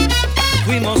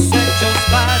fuimos hechos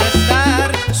para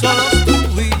estar solos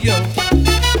tú y yo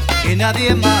y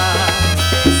nadie más.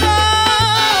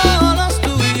 Solos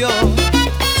tú y yo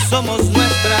somos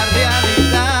nuestra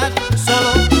realidad,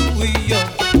 solo tú y yo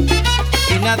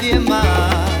y nadie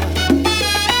más.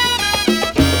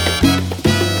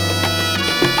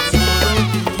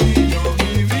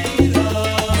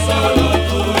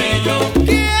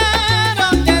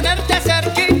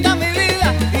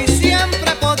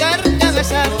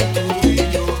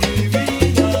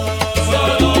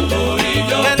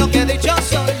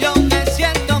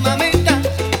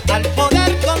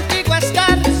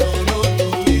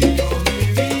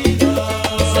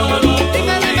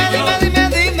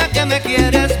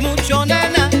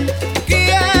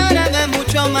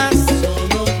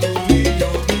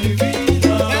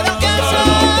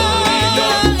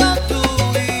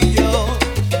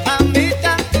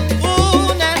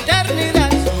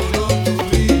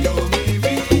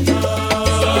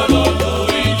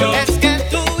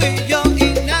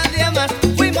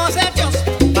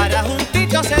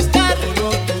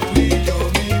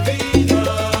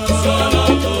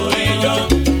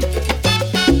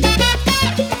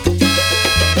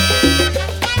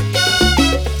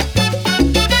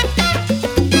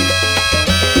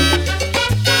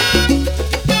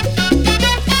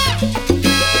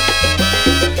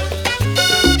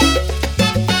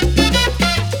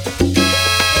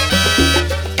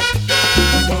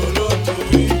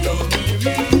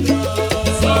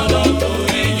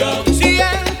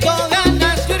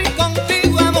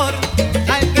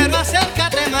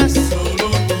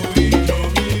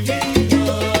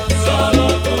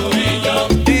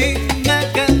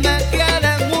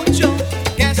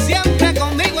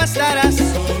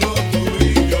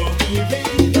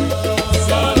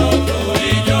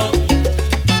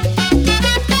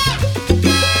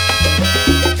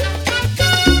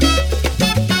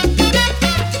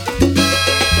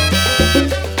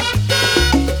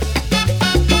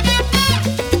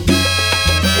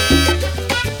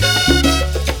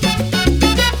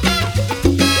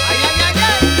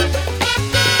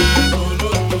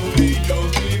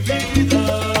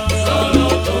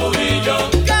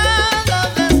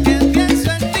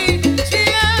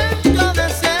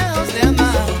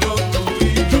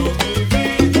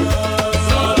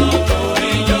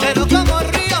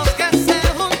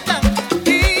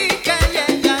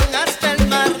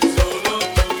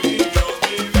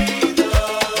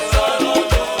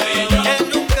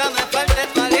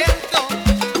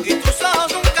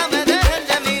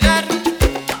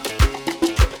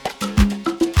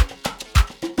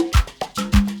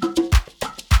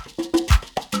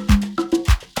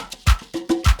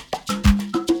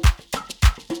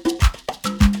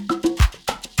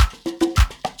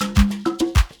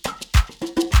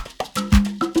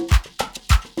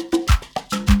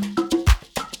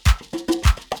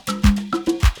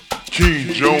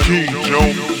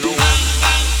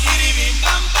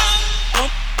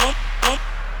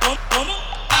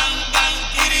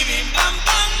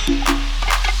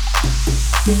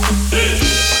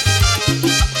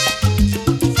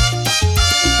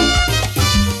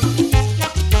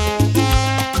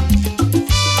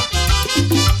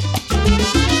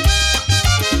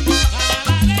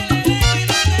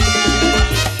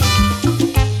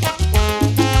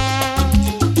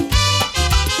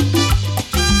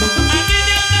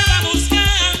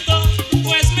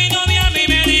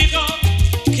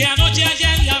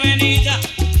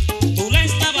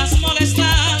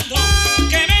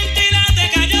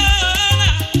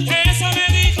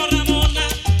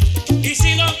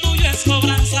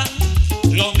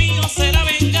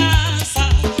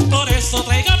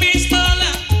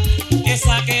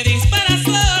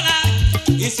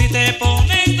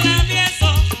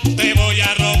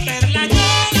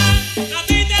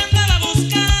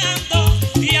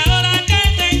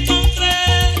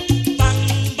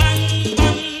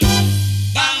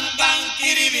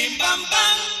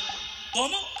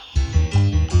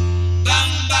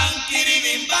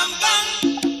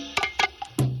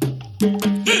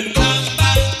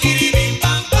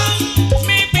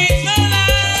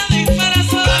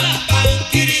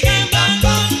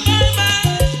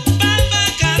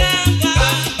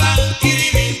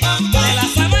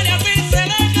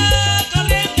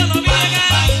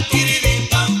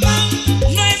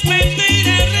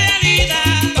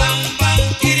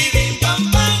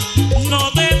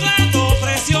 No te trato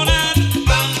presionar.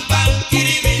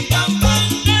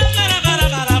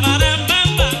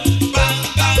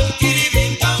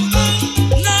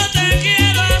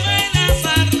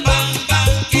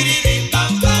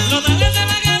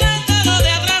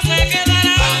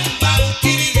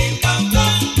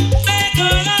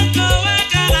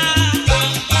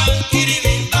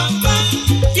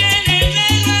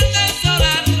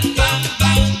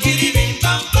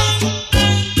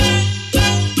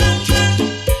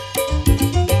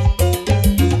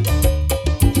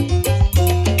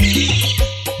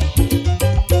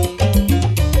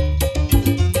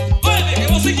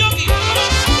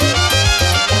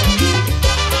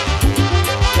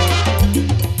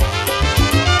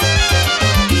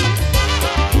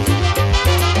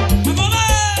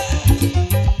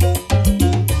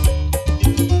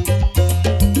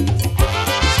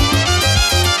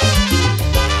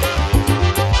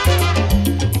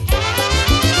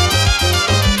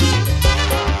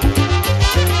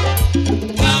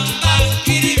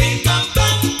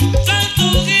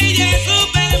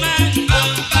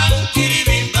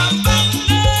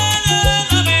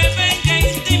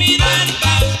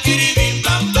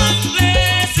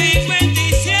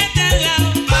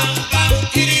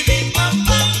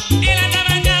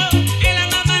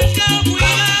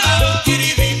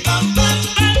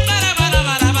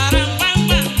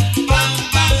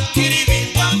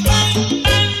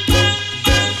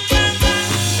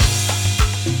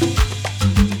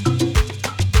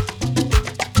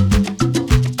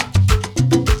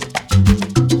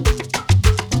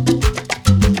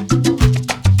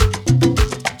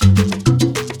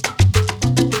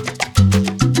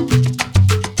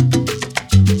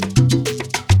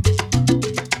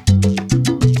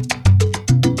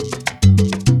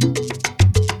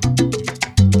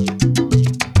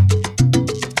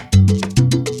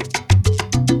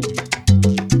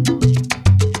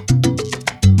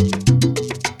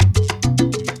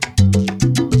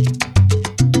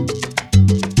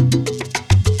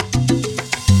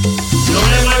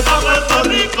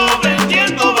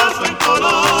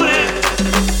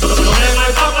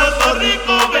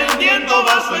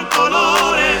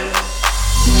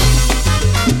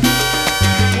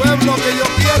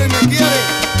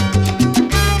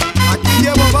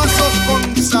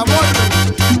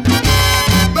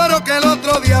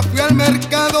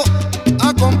 mercado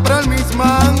a comprar mis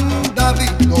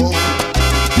mandaditos.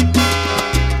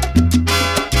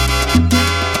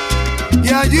 Y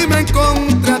allí me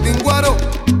encontré a Tinguaro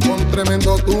con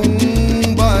tremendo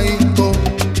tumbaito.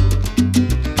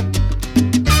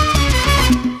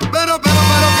 Pero que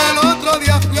el otro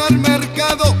día fui al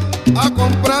mercado a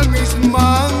comprar mis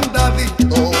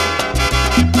mandaditos.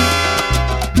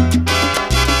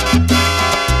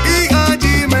 Y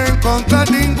allí me encontré a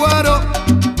Tinguaro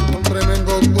con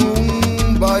tremendo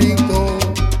tumbaito.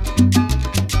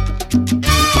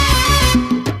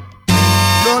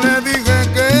 Yo le dije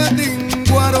que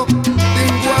Tinguaro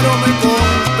me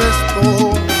contestó.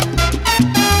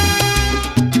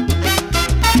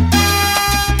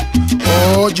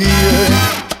 Oye,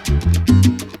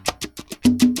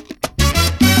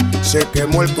 se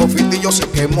quemó el cofitillo, se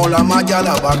quemó la malla,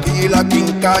 la vajilla y la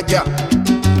quincalla,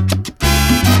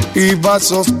 y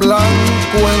vasos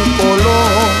blancos en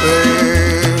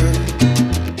colores.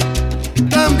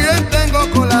 También tengo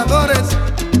coladores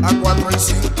a 4 y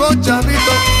 5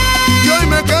 chavitos, y hoy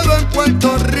me quedo en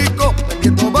Puerto Rico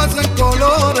vendiendo vasos en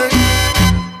colores.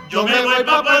 Yo me voy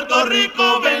pa' Puerto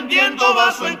Rico vendiendo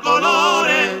vasos en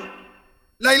colores.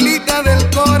 La hilita del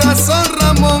corazón,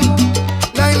 Ramón,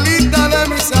 la hilita de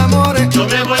mis amores. Yo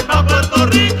me voy pa' Puerto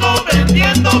Rico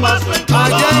vendiendo vasos en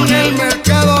colores. Allá en el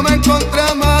mercado me encontré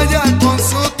a Maya con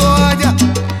su toalla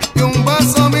y un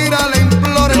vaso, mira, le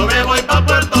implore. Yo me voy pa'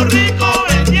 Puerto Rico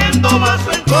vendiendo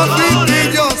vasos en colores.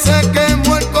 Cofitillo, se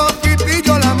quemó el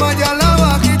cofitillo, la malla, la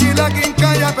vajilla y la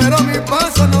quincalla, pero mi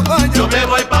paso no falla. Yo me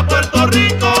voy pa' Puerto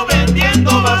Rico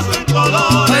vendiendo vasos en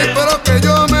colores. Ay, pero que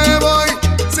yo me voy,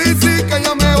 sí, que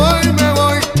yo me voy,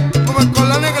 como con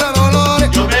la negra Dolores.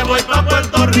 Yo me voy pa'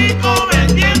 Puerto Rico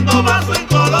vendiendo vasos en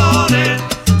colores.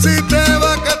 Si te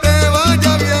va, que te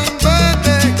vaya bien,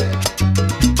 vete,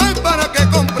 ven para que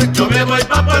compre. Yo me voy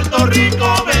pa' Puerto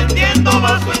Rico vendiendo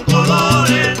vasos en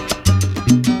colores.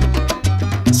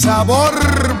 Sabor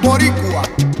boricua,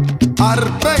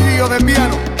 arpegio de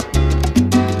piano,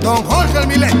 Don Jorge el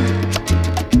Milet.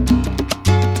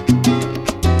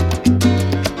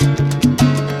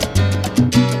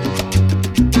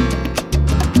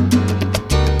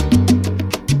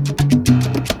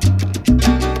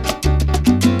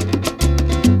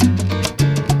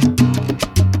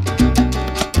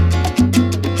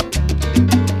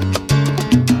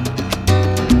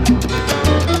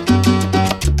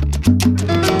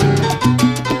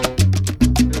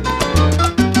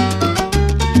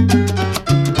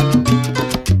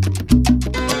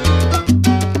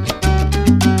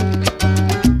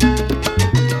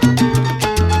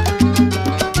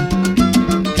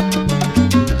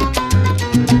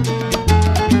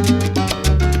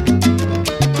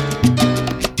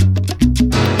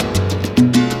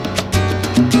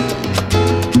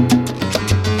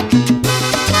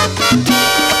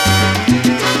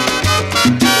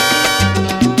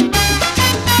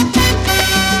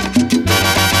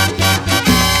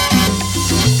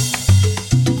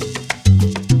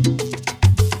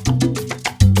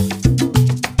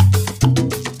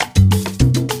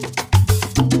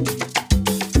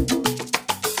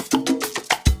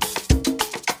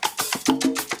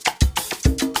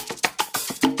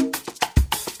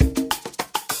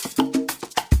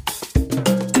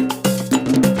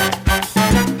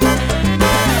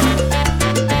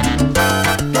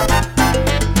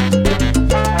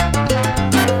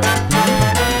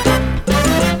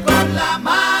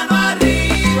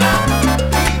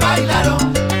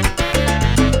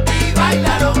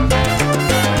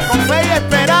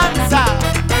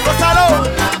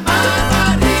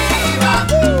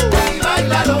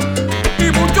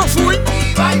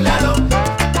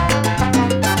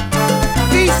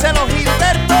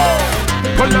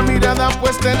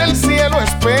 Puesta en el cielo,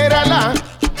 espérala.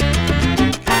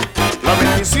 La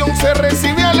bendición se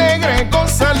recibe alegre,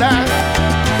 gózala.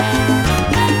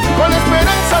 Con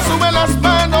esperanza sube las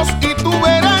manos y tú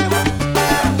verás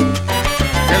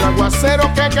que el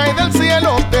aguacero que cae del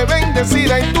cielo te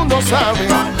bendecirá y tú no sabes.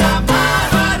 Con la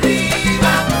mano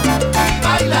arriba y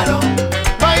báilalo.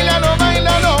 Báilalo,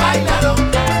 báilalo. Báilalo.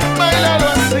 Báilalo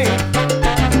así.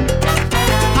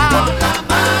 Con la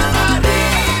mano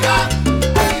arriba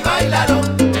y báilalo.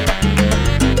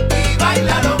 Y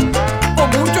báilalo. Con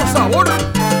mucho sabor.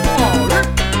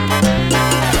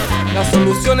 Las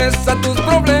soluciones a tus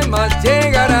problemas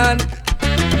llegarán.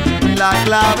 La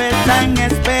clave está en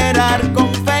esperar,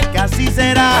 con fe que así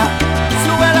será.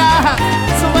 Súbela,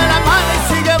 sube la mano y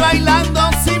sigue bailando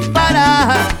sin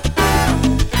parar.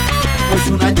 Pues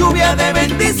una lluvia de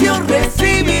bendición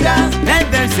recibirás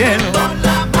desde el cielo. Con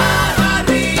la mano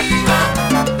arriba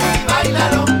y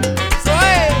báilalo.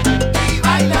 Soy. Y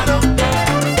báilalo.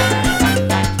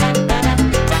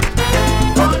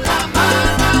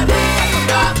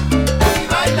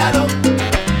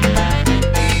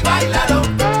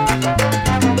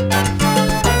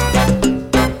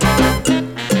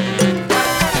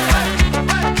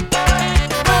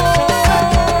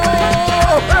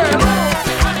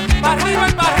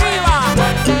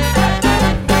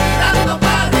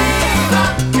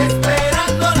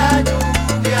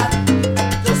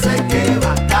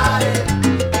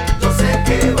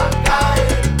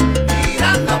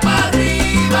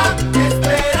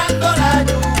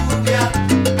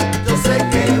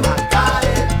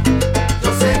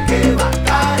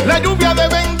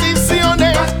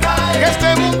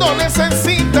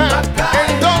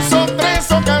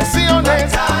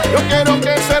 quiero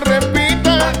que se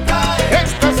repita.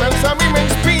 Esta salsa a mí me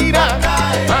inspira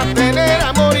a tener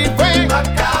amor y fe.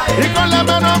 Y con la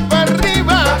mano para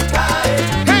arriba.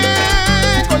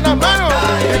 Con la mano,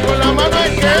 y con la mano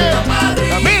hay que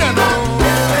camina,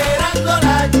 Esperando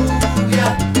la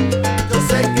lluvia, yo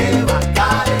sé que va a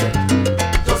caer,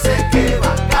 yo sé que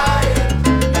va a caer.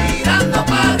 Mirando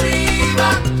para arriba,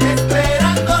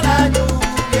 esperando la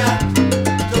lluvia,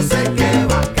 yo sé que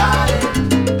va a caer,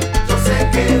 yo sé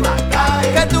que va a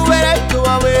caer. Que tú verás, tú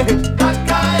vas a ver, va a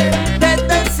caer,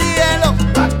 desde el cielo,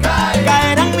 va a caer,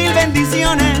 caerán mil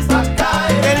bendiciones. va a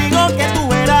caer, Te digo que tú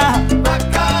verás, va a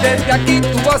caer, desde aquí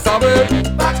tú vas a ver,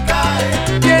 va a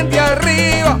caer, bien de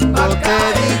arriba. va Yo a te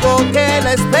caer, digo que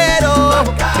la espero,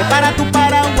 que para tu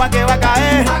paraguas que va a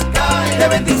caer, va a caer, de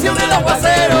bendición el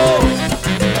aguacero.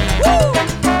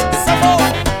 Sabor.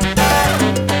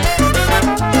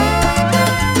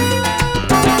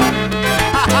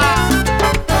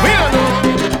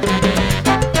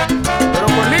 pero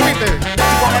por límite.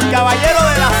 Con el caballero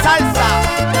de la salsa,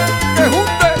 Que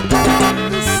junte tú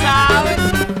sabes.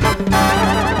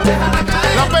 déjala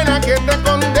caer, la pena que te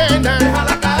condena,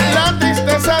 déjala caer, la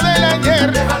tristeza del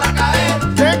ayer. déjala caer,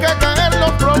 Deja caer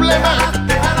los problemas,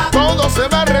 déjala, todo se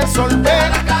va a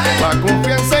resolver. La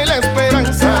confianza y la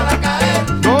esperanza déjala caer,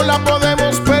 no la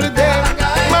podemos perder.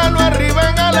 Mano arriba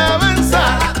en alabanza,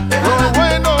 lo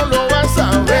bueno lo vas a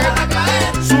ver. déjala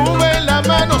caer, Sube la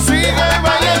mano, sigue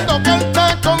bailando,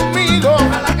 canta conmigo.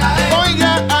 déjala caer,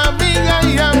 Oiga, amiga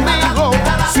y amigo,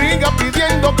 siga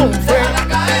pidiendo con fe,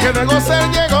 que de gozar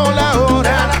llegó la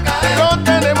hora. Lo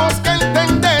tenemos que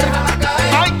entender,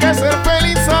 hay que ser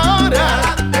feliz ahora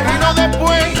y no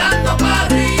después. mirando para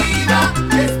arriba,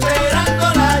 esperando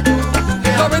la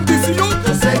lluvia. La bendición.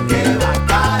 Yo sé que va a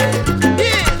caer,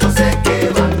 yo sé que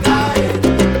va a caer.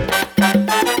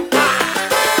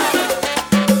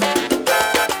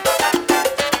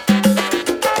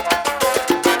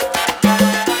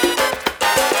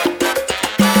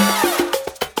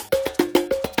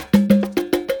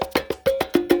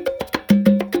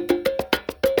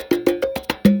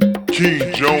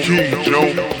 King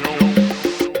Joe.